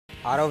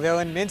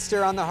Ottoville and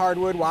Minster on the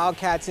hardwood.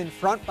 Wildcats in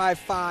front by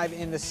 5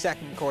 in the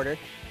second quarter.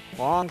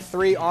 Long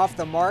three off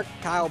the mark.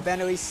 Kyle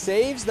Benderly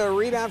saves the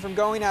rebound from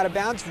going out of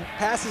bounds.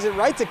 Passes it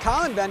right to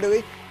Colin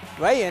Benderly.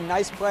 Lay-in,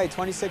 nice play,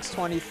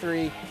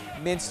 26-23,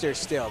 Minster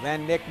still.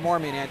 Then Nick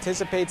Mormon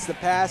anticipates the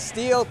pass.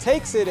 Steele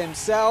takes it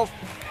himself.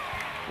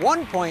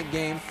 1 point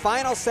game.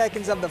 Final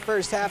seconds of the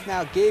first half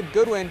now. Gabe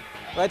Goodwin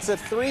lets a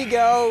three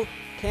go.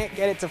 Can't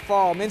get it to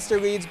fall. Minster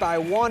leads by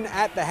 1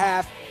 at the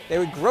half. They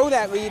would grow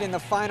that lead in the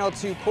final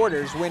 2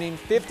 quarters, winning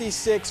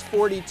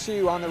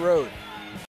 56-42 on the road.